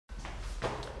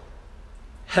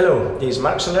Hello, this is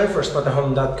Mark Soler for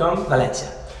Spotahome.com,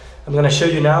 Valencia. I'm going to show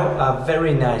you now a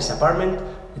very nice apartment.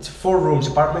 It's a 4-rooms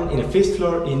apartment in a 5th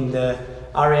floor in the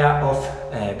area of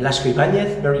Blasco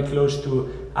Ibáñez, very close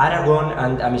to Aragon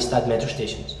and Amistad metro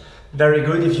stations. Very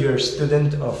good if you're a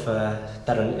student of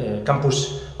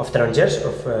campus of Tarongers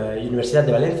of Universidad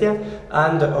de Valencia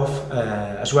and of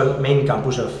as well main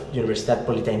campus of Universidad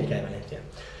Politécnica de Valencia.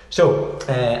 So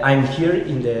I'm here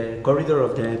in the corridor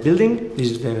of the building.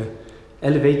 This is the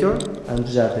elevator and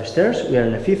these are the stairs. We are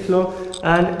on the 5th floor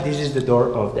and this is the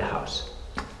door of the house.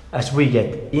 As we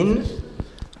get in,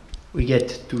 we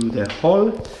get to the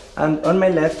hall, and on my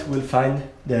left we'll find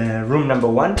the room number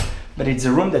 1, but it's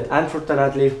a room that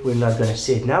unfortunately we're not going to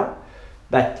see it now.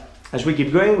 But as we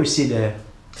keep going, we see the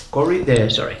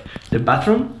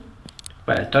bathroom,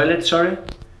 well, toilet, sorry.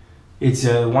 It's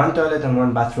a 1 toilet and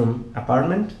 1 bathroom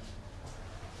apartment.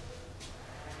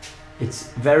 It's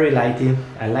very lighty,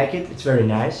 I like it, it's very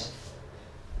nice.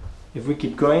 If we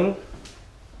keep going,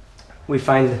 we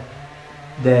find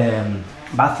the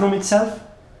bathroom itself.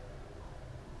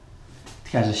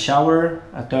 It has a shower,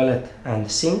 a toilet and a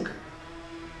sink,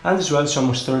 and as well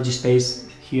some storage space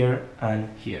here and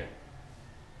here.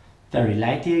 Very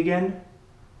lighty again,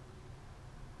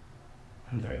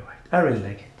 and very white, I really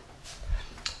like it.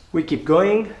 We keep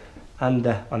going, and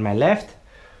on my left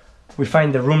we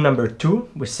find the room number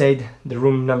 2. We said the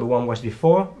room number 1 was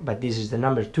before, but this is the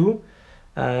number 2.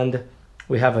 And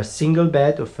we have a single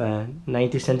bed of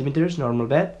 90 centimeters, normal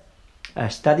bed, a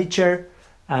study chair,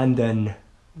 and then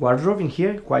wardrobe in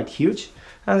here, quite huge,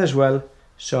 and as well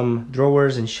some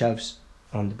drawers and shelves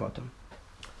on the bottom.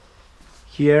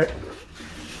 Here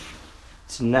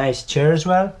it's a nice chair as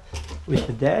well, with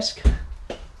the desk,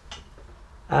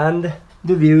 and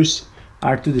the views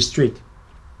are to the street.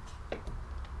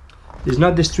 It's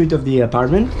not the street of the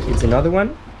apartment, it's another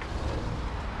one.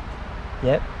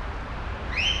 Yep.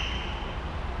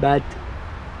 But,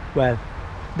 well,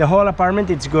 the whole apartment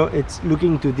it's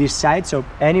looking to this side, so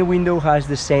any window has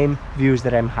the same views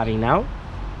that I'm having now.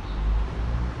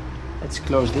 Let's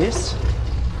close this.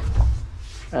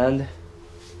 And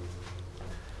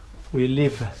we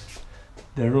leave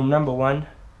the room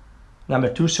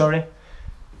number 2, sorry.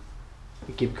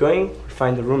 We keep going, we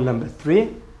find the room number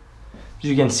 3. As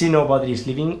you can see, nobody is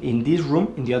living in this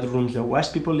room. In the other rooms there was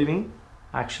people living,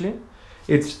 actually.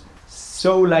 It's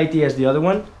so lighty as the other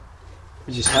one.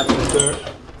 We just have to turn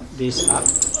this up.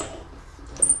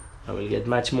 I will get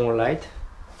much more light.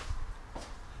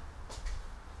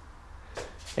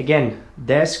 Again,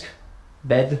 desk,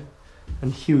 bed,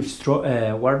 and huge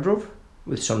wardrobe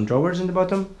with some drawers in the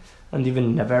bottom, and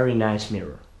even a very nice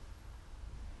mirror.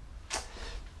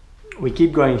 We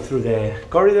keep going through the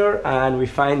corridor and we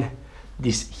find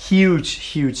this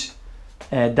huge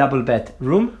double bed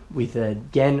room with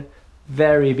again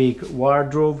very big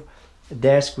wardrobe, a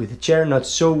desk with a chair, not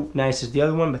so nice as the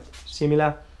other one but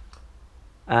similar,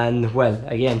 and well,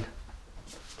 again,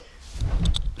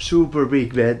 super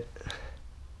big bed.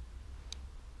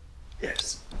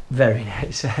 Yes, very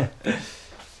nice.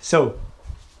 So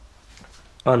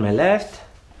on my left,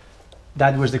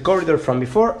 that was the corridor from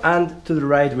before, and to the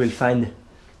right we'll find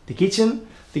the kitchen.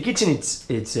 The kitchen,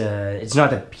 it's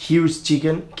not a huge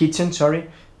kitchen, sorry,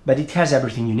 but it has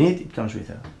everything you need. It comes with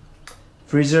a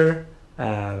freezer,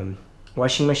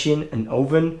 washing machine, an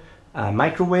oven, a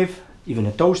microwave, even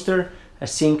a toaster, a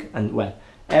sink, and well,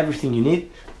 everything you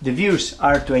need. The views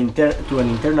are to an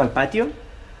internal patio,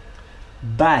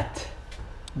 but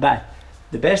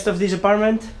the best of this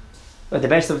apartment, or the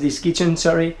best of this kitchen,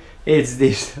 sorry, it's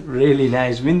this really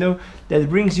nice window that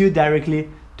brings you directly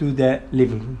to the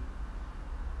living room.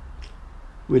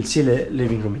 We'll see the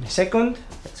living room in a second.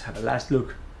 Let's have a last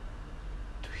look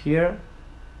to here.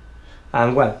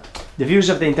 And well, the views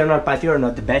of the internal patio are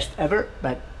not the best ever,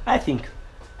 but I think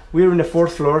we're in the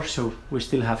 4th floor, so we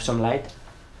still have some light.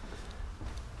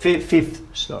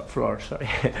 5th floor, sorry.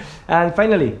 And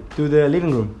finally, to the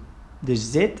living room. This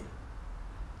is it.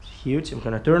 It's huge. I'm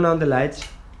gonna turn on the lights.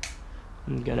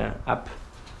 I'm gonna up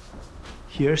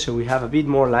here so we have a bit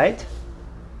more light.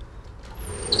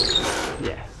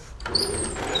 Yeah.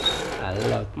 A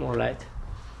lot more light.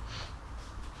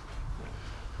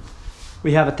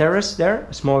 We have a terrace there,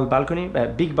 a small balcony, a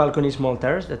big balcony, small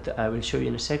terrace that I will show you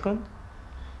in a second.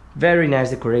 Very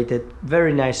nice decorated,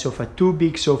 very nice sofa, 2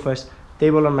 big sofas,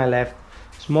 table on my left,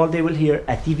 small table here,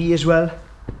 a TV as well.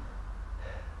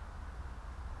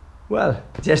 Well,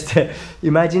 just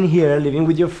imagine here living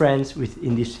with your friends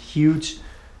in this huge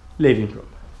living room.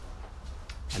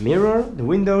 A mirror, the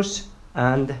windows,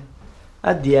 and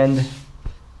at the end,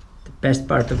 best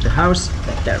part of the house,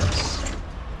 the terrace.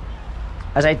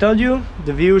 As I told you,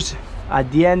 the views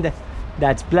At the end,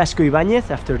 that's Blasco Ibáñez.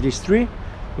 After these three,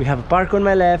 we have a park on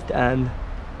my left, and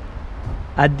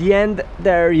at the end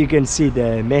there you can see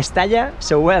the Mestalla.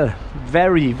 So well,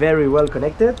 very well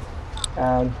connected.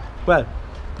 And well,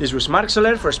 this was Marc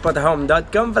Soler for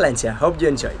Spotahome.com Valencia. Hope you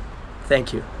enjoyed.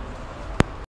 Thank you.